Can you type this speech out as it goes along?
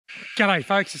G'day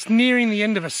folks, it's nearing the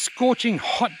end of a scorching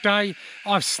hot day.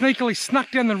 I've sneakily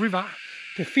snuck down the river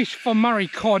to fish for Murray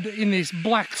cod in this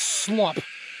black slop,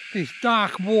 this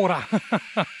dark water.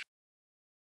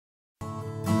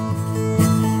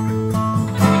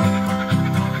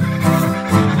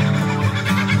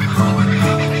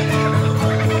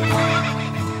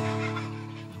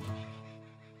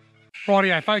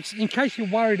 Rightio folks, in case you're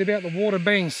worried about the water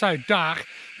being so dark,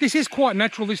 this is quite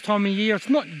natural this time of year. It's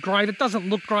not great, it doesn't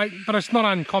look great, but it's not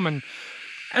uncommon.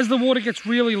 As the water gets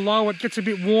really low, it gets a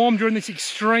bit warm during this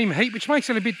extreme heat, which makes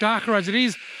it a bit darker as it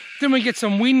is. Then we get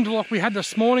some wind like we had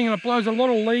this morning, and it blows a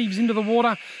lot of leaves into the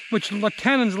water, which the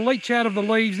tannins leach out of the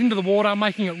leaves into the water,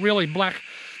 making it really black.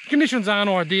 Conditions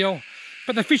aren't ideal,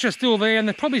 but the fish are still there, and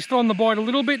they're probably still on the bite a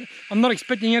little bit. I'm not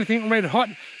expecting anything red hot,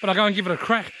 but I'll go and give it a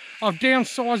crack. I've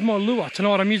downsized my lure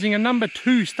tonight. I'm using a number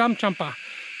 2 stump jumper.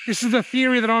 This is the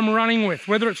theory that I'm running with.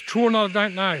 Whether it's true or not, I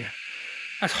don't know.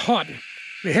 It's hot.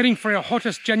 We're heading for our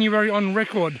hottest January on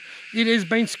record. It has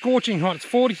been scorching hot. It's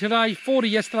 40 today, 40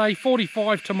 yesterday,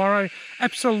 45 tomorrow.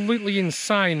 Absolutely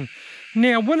insane.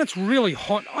 Now, when it's really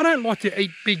hot, I don't like to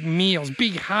eat big meals,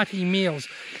 big hearty meals.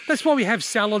 That's why we have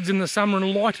salads in the summer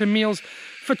and lighter meals.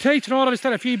 For tea tonight, I just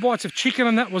had a few bites of chicken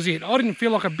and that was it. I didn't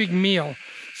feel like a big meal.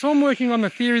 So I'm working on the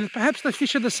theory that perhaps the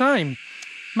fish are the same.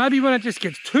 Maybe when it just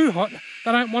gets too hot,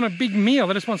 they don't want a big meal,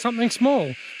 they just want something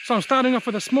small. So I'm starting off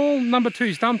with a small number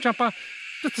 2 stump jumper,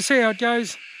 just to see how it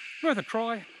goes. Worth a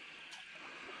try.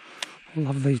 I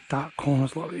love these dark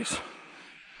corners like this.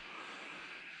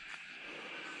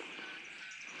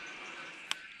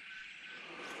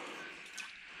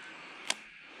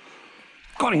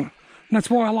 Got him. And that's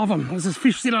why I love them. There's this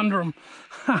fish sit under them.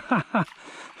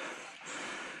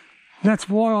 That's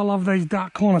why I love these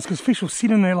dark corners, because fish will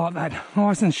sit in there like that.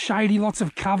 Nice and shady, lots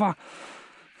of cover.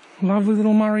 Lovely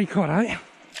little Murray cod, eh?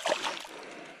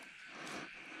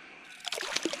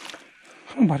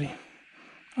 Come on, buddy.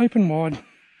 Open wide.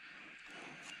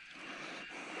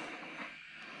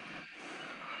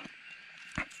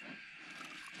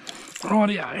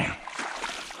 Rightio.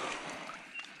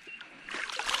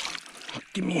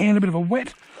 Give me your hand a bit of a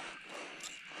wet.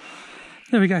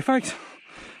 There we go, folks.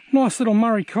 Nice little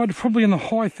Murray cod, probably in the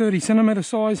high 30 centimetre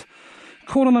size.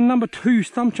 Caught on the number 2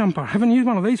 stump jumper. Haven't used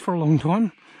one of these for a long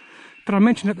time, but I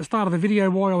mentioned at the start of the video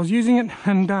why I was using it,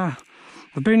 and I've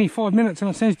been here 5 minutes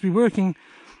and it seems to be working.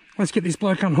 Let's get this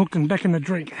bloke unhooked and back in the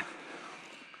drink.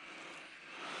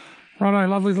 Righto,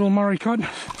 lovely little Murray cod.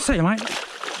 See you, mate.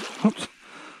 Oops,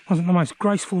 wasn't the most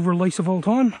graceful release of all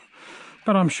time,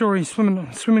 but I'm sure he's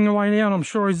swimming away now, and I'm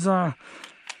sure he's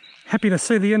happy to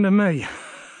see the end of me.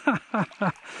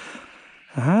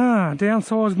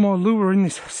 Downsized my lure in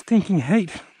this stinking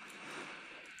heat.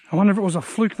 I wonder if it was a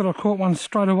fluke that I caught one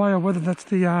straight away, or whether that's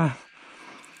the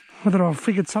whether I've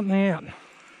figured something out.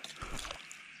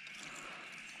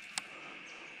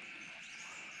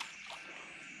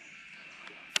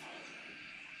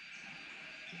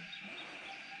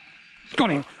 Got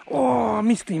him. Oh, I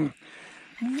missed him.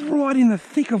 Right in the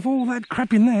thick of all that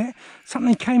crap in there,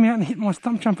 something came out and hit my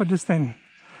stump jumper just then.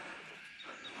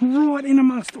 Right in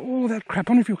amongst all that crap.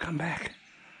 I wonder if he'll come back.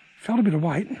 Felt a bit of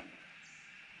weight.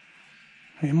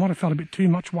 He might have felt a bit too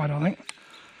much weight, I think.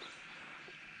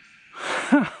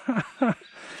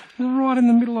 Right in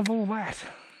the middle of all that.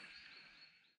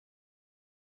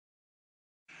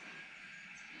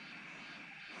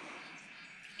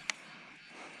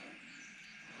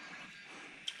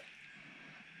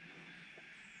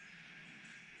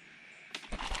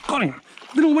 Got him.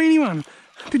 Little weeny one.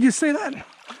 Did you see that?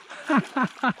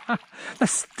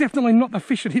 That's definitely not the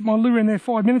fish that hit my lure in there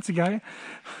 5 minutes ago.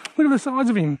 Look at the size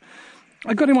of him.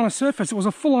 I got him on a surface. It was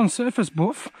a full-on surface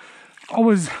buff.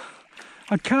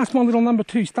 I'd cast my little number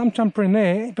 2 stump jumper in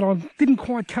there, but I didn't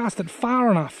quite cast it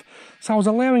far enough. So I was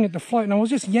allowing it to float, and I was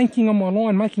just yanking on my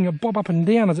line, making it bob up and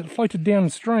down as it floated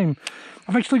downstream.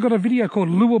 I've actually got a video called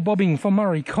Lure Bobbing for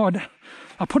Murray Cod.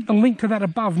 I'll put the link to that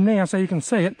above now so you can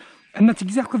see it. And that's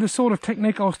exactly the sort of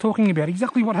technique I was talking about.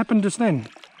 Exactly what happened just then.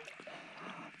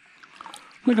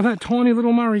 Look at that tiny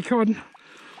little Murray cod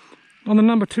on the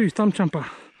number 2 stump jumper.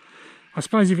 I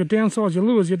suppose if you downsize your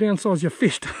lures, you downsize your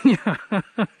fish, don't you?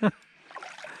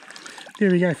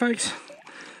 There we go, folks.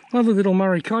 Lovely little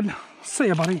Murray cod. See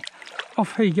ya, buddy.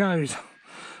 Off he goes.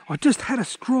 I just had a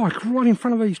strike right in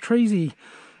front of these trees here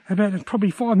about probably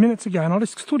 5 minutes ago, and I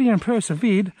just stood here and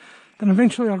persevered. Then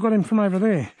eventually I got him from over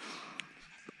there.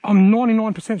 I'm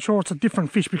 99% sure it's a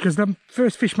different fish, because the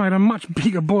first fish made a much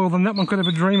bigger boil than that one could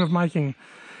ever dream of making.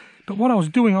 But what I was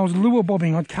doing, I was lure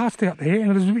bobbing. I'd cast out there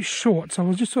and it was a bit short, so I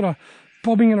was just sort of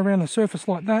bobbing it around the surface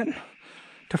like that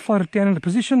to float it down into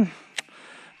position.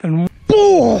 Then,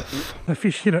 the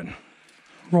fish hit it.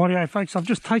 Rightio folks, I've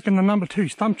just taken the number 2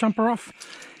 stump jumper off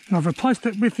and I've replaced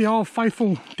it with the old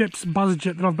faithful depths buzz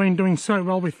jet that I've been doing so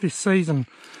well with this season.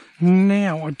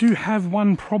 Now, I do have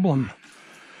one problem.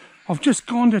 I've just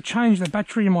gone to change the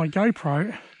battery in my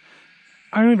GoPro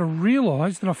only to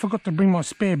realise that I forgot to bring my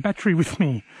spare battery with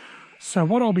me. So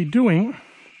what I'll be doing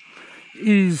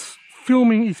is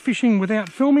fishing without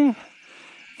filming.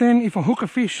 Then if I hook a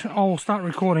fish, I'll start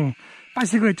recording.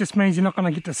 Basically, it just means you're not going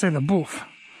to get to see the boof,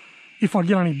 if I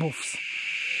get any boofs.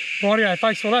 Rightio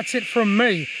folks, well that's it from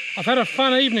me. I've had a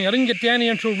fun evening. I didn't get down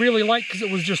here until really late because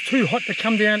it was just too hot to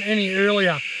come down any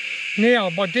earlier. Now,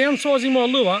 by downsizing my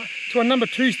lure to a number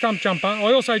 2 stump jumper,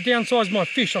 I also downsized my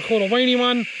fish. I caught a weenie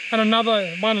one and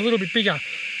another one a little bit bigger.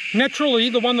 Naturally,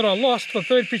 the one that I lost, the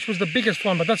third fish, was the biggest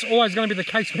one, but that's always going to be the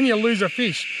case when you lose a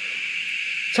fish.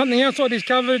 Something else I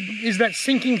discovered is that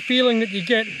sinking feeling that you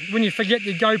get when you forget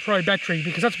your GoPro battery,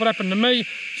 because that's what happened to me.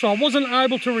 So I wasn't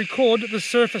able to record the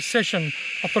surface session.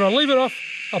 I thought I'll leave it off,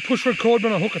 I'll push record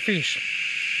when I hook a fish.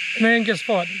 And then guess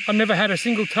what? I never had a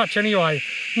single touch anyway,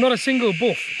 not a single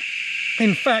boof.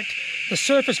 In fact, the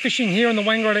surface fishing here in the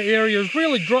Wangaratta area has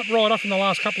really dropped right off in the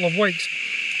last couple of weeks.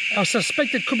 I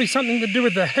suspect it could be something to do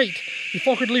with the heat. If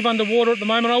I could live underwater at the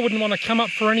moment, I wouldn't want to come up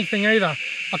for anything either.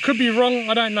 I could be wrong,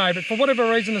 I don't know, but for whatever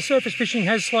reason, the surface fishing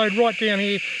has slowed right down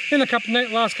here in the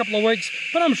last couple of weeks,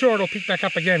 but I'm sure it'll pick back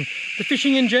up again. The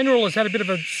fishing in general has had a bit of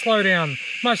a slowdown,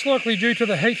 most likely due to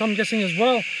the heat, I'm guessing as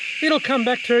well. It'll come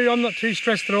back too, I'm not too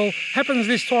stressed at all. Happens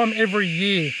this time every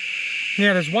year.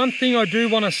 Now, there's one thing I do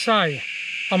want to say.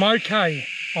 I'm okay.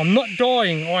 I'm not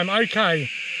dying, I'm okay.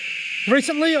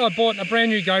 Recently, I bought a brand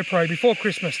new GoPro before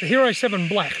Christmas, the Hero 7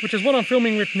 Black, which is what I'm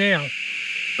filming with now.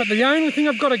 But the only thing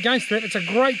I've got against it, it's a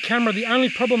great camera. The only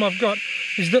problem I've got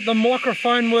is that the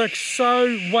microphone works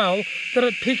so well that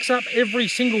it picks up every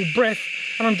single breath.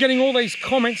 And I'm getting all these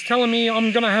comments telling me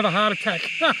I'm going to have a heart attack.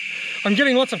 I'm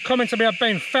getting lots of comments about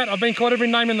being fat. I've been called every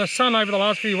name in the sun over the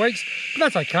last few weeks. But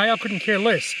that's okay, I couldn't care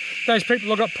less. Those people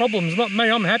have got problems, not me,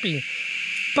 I'm happy.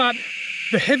 But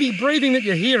the heavy breathing that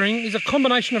you're hearing is a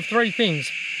combination of 3 things.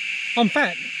 I'm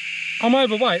fat, I'm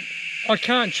overweight, I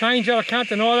can't change that, I can't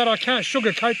deny that, I can't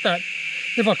sugarcoat that.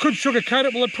 If I could sugarcoat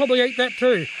it, well, I'd probably eat that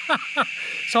too.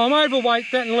 So I'm overweight,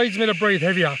 that leads me to breathe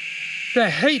heavier. The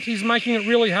heat is making it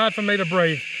really hard for me to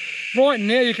breathe. Right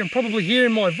now you can probably hear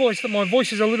in my voice that my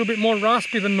voice is a little bit more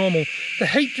raspy than normal. The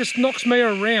heat just knocks me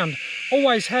around,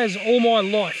 always has all my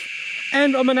life.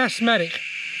 And I'm an asthmatic.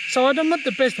 So I'm not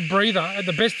the best breather at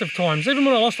the best of times. Even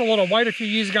when I lost a lot of weight a few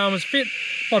years ago and was fit,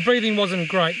 my breathing wasn't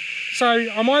great. So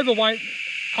I'm overweight,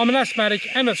 I'm an asthmatic,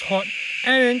 and it's hot.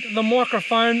 And the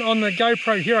microphone on the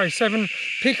GoPro Hero 7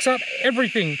 picks up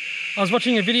everything. I was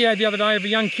watching a video the other day of a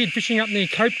young kid fishing up near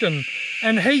Copetown,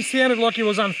 and he sounded like he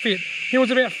was unfit. He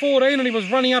was about 14 and he was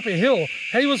running up a hill.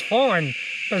 He was fine.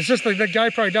 But it's just that the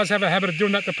GoPro does have a habit of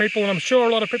doing that to people, and I'm sure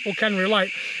a lot of people can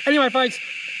relate. Anyway, folks,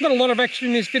 not a lot of action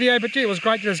in this video, but gee, it was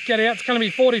great to just get out. It's going to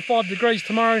be 45 degrees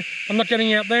tomorrow. I'm not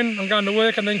getting out then. I'm going to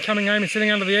work and then coming home and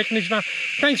sitting under the air conditioner.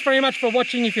 Thanks very much for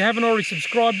watching. If you haven't already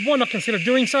subscribed, why not consider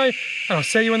doing so? And I'll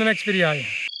see you in the next video.